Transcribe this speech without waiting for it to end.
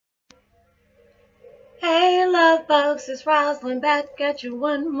Hey, love folks, it's Roslynn back at you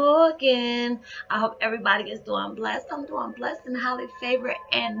one more again. I hope everybody is doing blessed. I'm doing blessed and highly favored,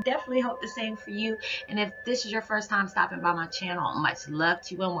 and definitely hope the same for you. And if this is your first time stopping by my channel, much love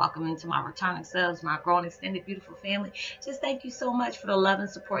to you and welcome into my returning selves, my growing extended beautiful family. Just thank you so much for the love and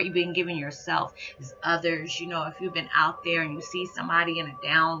support you've been giving yourself as others. If you've been out there and you see somebody in a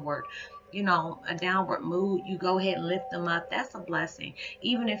downward mood, you go ahead and lift them up. That's a blessing.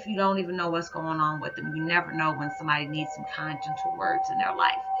 Even if you don't even know what's going on with them, you never know when somebody needs some kind, gentle words in their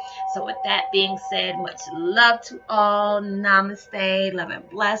life. So with that being said, much love to all. Namaste. Love and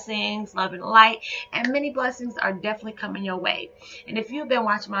blessings, love and light, and many blessings are definitely coming your way. And if you've been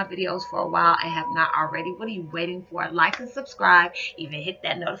watching my videos for a while and have not already, what are you waiting for? Like and subscribe. Even hit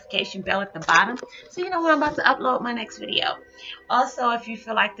that notification bell at the bottom so you know when I'm about to upload my next video. Also, if you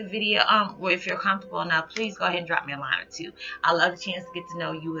feel like the video, or if you're comfortable enough, please go ahead and drop me a line or two. I love the chance to get to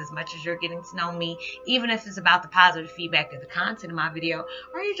know you as much as you're getting to know me, even if it's about the positive feedback of the content of my video,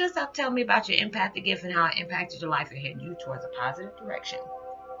 or you just have to tell me about your empathic gift and how it impacted your life and headed you towards a positive direction.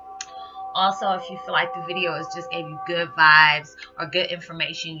 Also, if you feel like the video has just gave you good vibes or good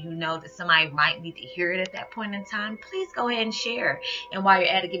information, you know that somebody might need to hear it at that point in time, please go ahead and share. And while you're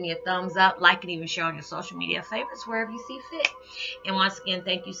at it, give me a thumbs up, like, and even share on your social media favorites wherever you see fit. And once again,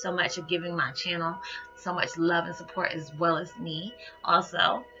 thank you so much for giving my channel so much love and support, as well as me.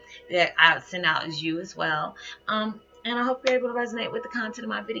 Also, that I would send out as you as well. And I hope you're able to resonate with the content of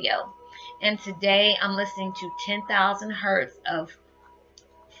my video. And today I'm listening to 10,000 Hertz of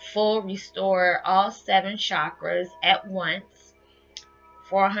Full Restore All 7 Chakras at Once,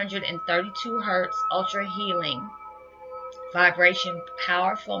 432 Hertz Ultra Healing Vibration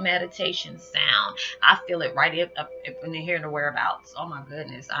Powerful Meditation Sound. I feel it right up in here in the whereabouts. Oh my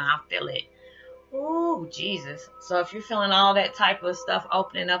goodness, I feel it. Oh, Jesus. So if you're feeling all that type of stuff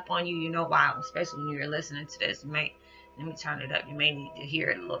opening up on you, you know why, especially when you're listening to this. Let me turn it up. You may need to hear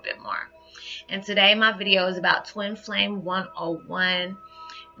it a little bit more. And today my video is about Twin Flame 101.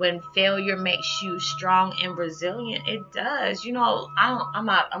 When failure makes you strong and resilient, it does. I'm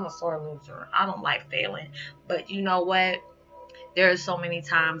a sore loser. I don't like failing. But you know what? There are so many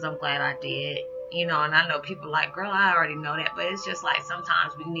times I'm glad I did. And I know people are like, girl, I already know that. But it's just like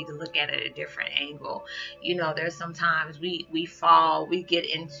sometimes we need to look at it at a different angle. There's sometimes we fall,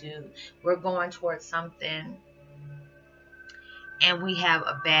 we're going towards something, and we have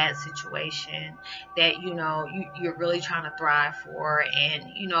a bad situation that you're really trying to thrive for, and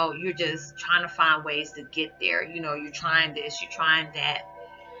you're just trying to find ways to get there. You're trying this, you're trying that,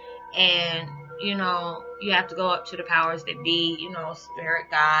 and you have to go up to the powers that be, spirit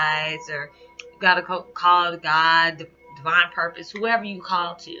guides, or you got to call God, divine purpose, whoever you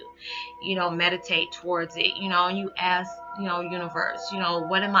call to, meditate towards it, and you ask, universe,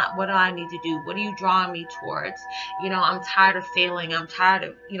 what do I need to do? What are you drawing me towards? I'm tired of failing. I'm tired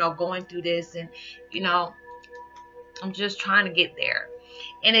of, going through this, and, I'm just trying to get there.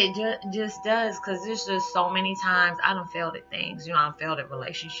 And it just does, because there's just so many times I done failed at things. I failed at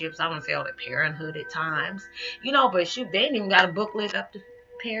relationships. I done failed at parenthood at times. But shoot, they ain't even got a booklet up to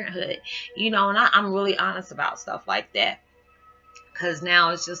parenthood. And I'm really honest about stuff like that. Because now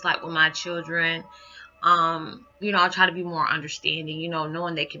it's just like with my children, I try to be more understanding,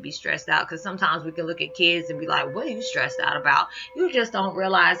 knowing they can be stressed out. Because sometimes we can look at kids and be like, what are you stressed out about? You just don't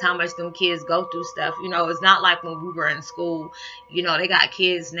realize how much them kids go through stuff. It's not like when we were in school. They got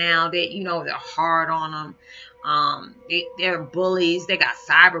kids now that, they're hard on them. They're bullies. They got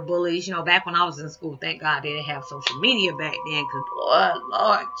cyber bullies. Back when I was in school, thank God they didn't have social media back then. Because, boy,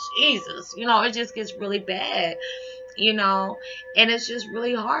 Lord Jesus, it just gets really bad. And it's just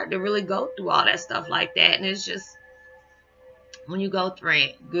really hard to really go through all that stuff like that. And it's just, when you go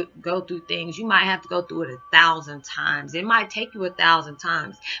through things, you might have to go through it 1,000 times. It might take you 1,000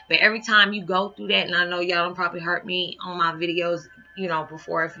 times, but every time you go through that, and I know y'all don't probably heard me on my videos,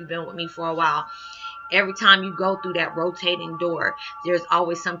 before, if you've been with me for a while, every time you go through that rotating door, there's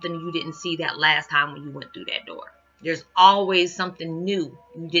always something you didn't see that last time when you went through that door. There's always something new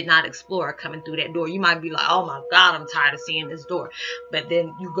you did not explore coming through that door. You might be like, oh my God, I'm tired of seeing this door. But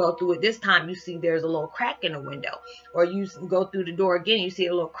then you go through it this time, you see there's a little crack in the window. Or you go through the door again, you see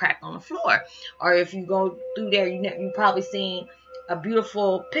a little crack on the floor. Or if you go through there, you probably seen a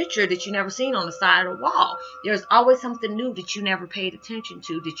beautiful picture that you never seen on the side of the wall. There's always something new that you never paid attention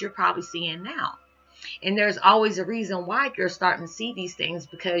to that you're probably seeing now. And there's always a reason why you're starting to see these things,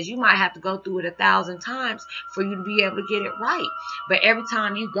 because you might have to go through it 1,000 times for you to be able to get it right. But every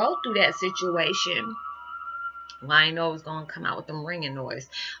time you go through that situation, Well, I know it's gonna come out with them ringing noise.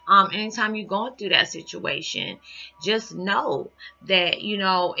 Anytime you're going through that situation, just know that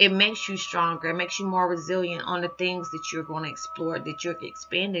it makes you stronger. It makes you more resilient on the things that you're going to explore, that you're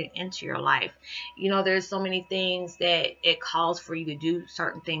expanding into your life. There's so many things that it calls for you to do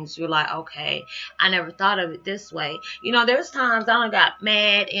certain things. You're like, okay, I never thought of it this way. There's times I done got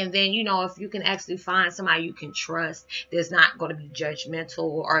mad, and then if you can actually find somebody you can trust that's not going to be judgmental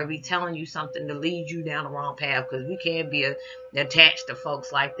or be telling you something to lead you down the wrong path, because we can't be attached to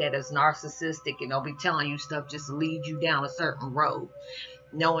folks like that as narcissistic, and they'll be telling you stuff just to lead you down a certain road,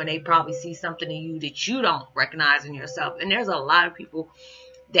 knowing they probably see something in you that you don't recognize in yourself. And there's a lot of people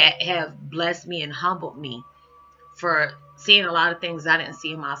that have blessed me and humbled me for seeing a lot of things I didn't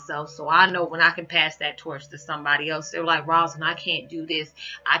see in myself. So I know when I can pass that torch to somebody else. They're like, Roslynn, I can't do this,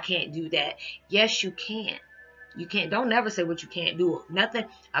 I can't do that. Yes, you can. You can't. Don't never say what you can't do. Nothing.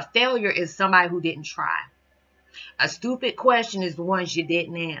 A failure is somebody who didn't try. A stupid question is the ones you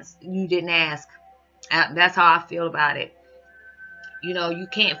didn't ask. That's how I feel about it. You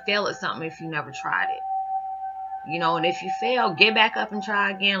can't fail at something if you never tried it. And if you fail, get back up and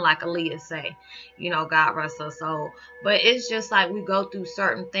try again, like Aaliyah say. God rest her soul. But it's just like we go through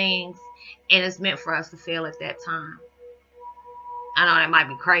certain things, and it's meant for us to fail at that time. I know that might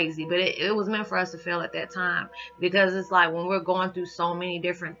be crazy, but it was meant for us to fail at that time, because it's like when we're going through so many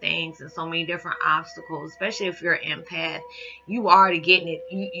different things and so many different obstacles, especially if you're an empath, you already getting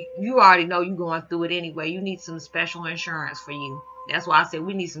it. You already know you're going through it anyway. You need some special insurance for you. That's why I said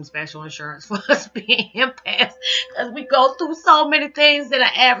we need some special insurance for us being empaths, because we go through so many things that an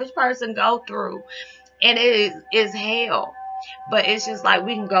average person go through, and it is hell. But it's just like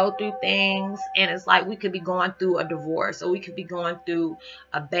we can go through things, and it's like we could be going through a divorce, or we could be going through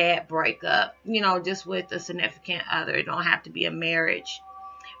a bad breakup, just with a significant other. It don't have to be a marriage.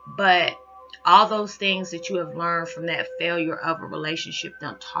 But all those things that you have learned from that failure of a relationship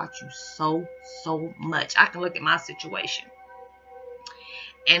done taught you so much. I can look at my situation,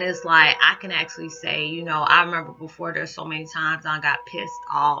 and it's like I can actually say, I remember before, there's so many times I got pissed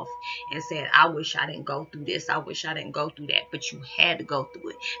off and said, I wish I didn't go through this. I wish I didn't go through that. But you had to go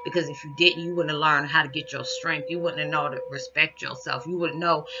through it, because if you didn't, you wouldn't have learned how to get your strength. You wouldn't have known to respect yourself. You wouldn't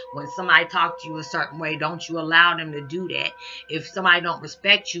know when somebody talked to you a certain way, don't you allow them to do that. If somebody don't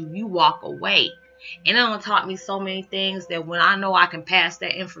respect you, you walk away. And it taught me so many things that when I know I can pass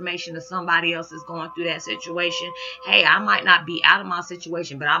that information to somebody else that's going through that situation, hey, I might not be out of my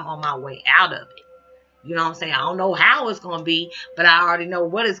situation, but I'm on my way out of it. You know what I'm saying? I don't know how it's going to be, but I already know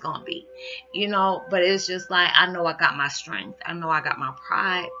what it's going to be. But it's just like, I know I got my strength. I know I got my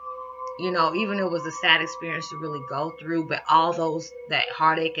pride. Even it was a sad experience to really go through, but all that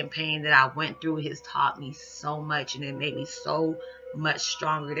heartache and pain that I went through has taught me so much, and it made me so much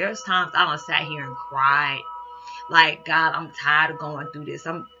stronger. There's times I done sat here and cried, like, God, I'm tired of going through this.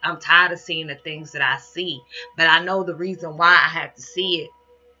 I'm tired of seeing the things that I see, but I know the reason why I had to see it,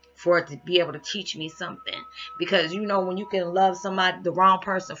 for it to be able to teach me something. Because when you can love somebody, the wrong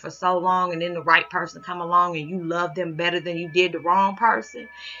person, for so long, and then the right person come along and you love them better than you did the wrong person,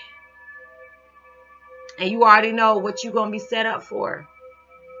 and you already know what you're going to be set up for.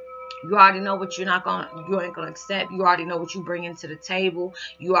 You already know what you ain't going to accept. You already know what you bring into the table.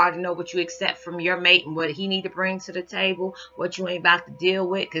 You already know what you accept from your mate and what he need to bring to the table, what you ain't about to deal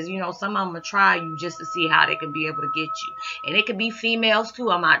with. Because, some of them will try you just to see how they can be able to get you. And it could be females too.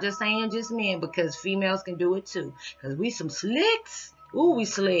 I'm not just saying just men, because females can do it too. Because we some slicks. Ooh, we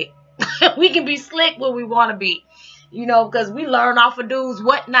slick. We can be slick when we want to be. Because we learn off of dudes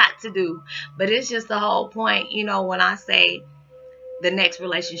what not to do. But it's just the whole point, when I say the next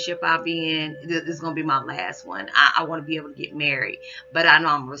relationship I'll be in, this is going to be my last one. I want to be able to get married. But I know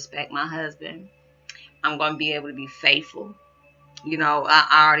I'm going to respect my husband. I'm going to be able to be faithful.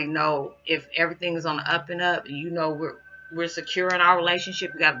 I already know if everything is on the up and up, we're secure in our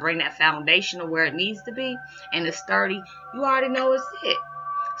relationship. We got to bring that foundation to where it needs to be, and it's sturdy. You already know it's it.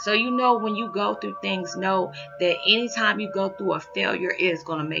 So when you go through things, know that anytime you go through a failure, it's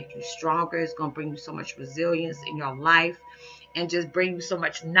going to make you stronger. It's going to bring you so much resilience in your life, and just bring you so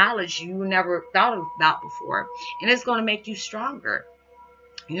much knowledge you never thought about before. And it's going to make you stronger.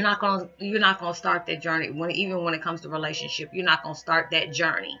 You're not going to start that journey, even when it comes to relationship. You're not going to start that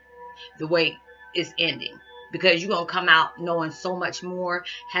journey the way it's ending, because you're going to come out knowing so much more,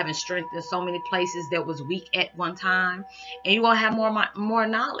 having strength in so many places that was weak at one time, and you're going to have more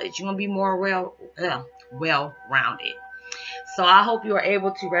knowledge. You're going to be more well-rounded. So I hope you are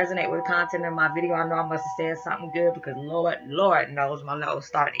able to resonate with the content of my video. I know I must have said something good, because Lord knows my nose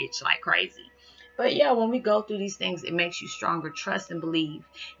started to itch like crazy. But yeah, when we go through these things, it makes you stronger. Trust and believe.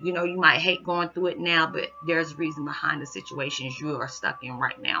 You know, you might hate going through it now, but there's a reason behind the situations you are stuck in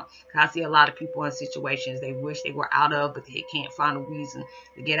right now. Because I see a lot of people in situations they wish they were out of, but they can't find a reason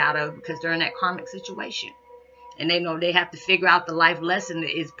to get out of because they're in that karmic situation. And they know they have to figure out the life lesson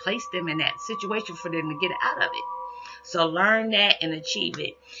that is placed them in that situation for them to get out of it. So learn that and achieve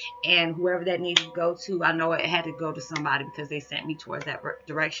it. And whoever that needs to go to, I know it had to go to somebody because they sent me towards that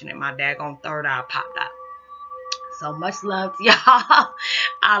direction and my daggone third eye popped out. So much love to y'all.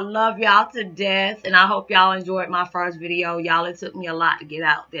 I love y'all to death. And I hope y'all enjoyed my first video. Y'all, it took me a lot to get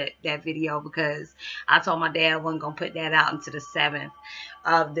out that video because I told my dad I wasn't going to put that out until the 7th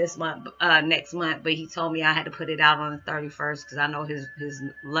of this month, next month. But he told me I had to put it out on the 31st because I know his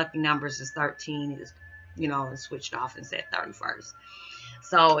lucky numbers is 13. Is, you know, and switched off and said 31st.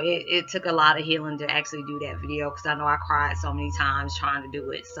 So it took a lot of healing to actually do that video because I know I cried so many times trying to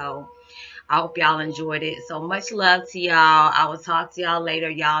do it. So I hope y'all enjoyed it. So much love to y'all. I will talk to y'all later.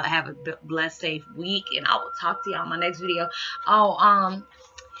 Y'all have a blessed, safe week. And I will talk to y'all in my next video. Oh,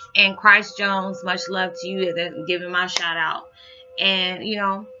 and Christ Jones, much love to you. And then giving my shout out. And, you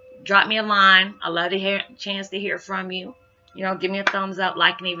know, drop me a line. I love to hear chance to hear from you. You know, give me a thumbs up,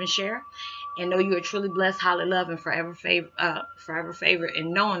 like, and even share. And know you are truly blessed, highly loved, and forever favored.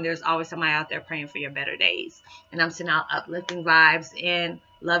 And knowing there's always somebody out there praying for your better days. And I'm sending out uplifting vibes and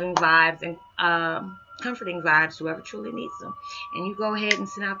loving vibes and comforting vibes to whoever truly needs them. And you go ahead and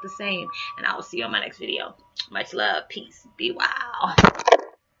send out the same. And I will see you on my next video. Much love. Peace. Be wild.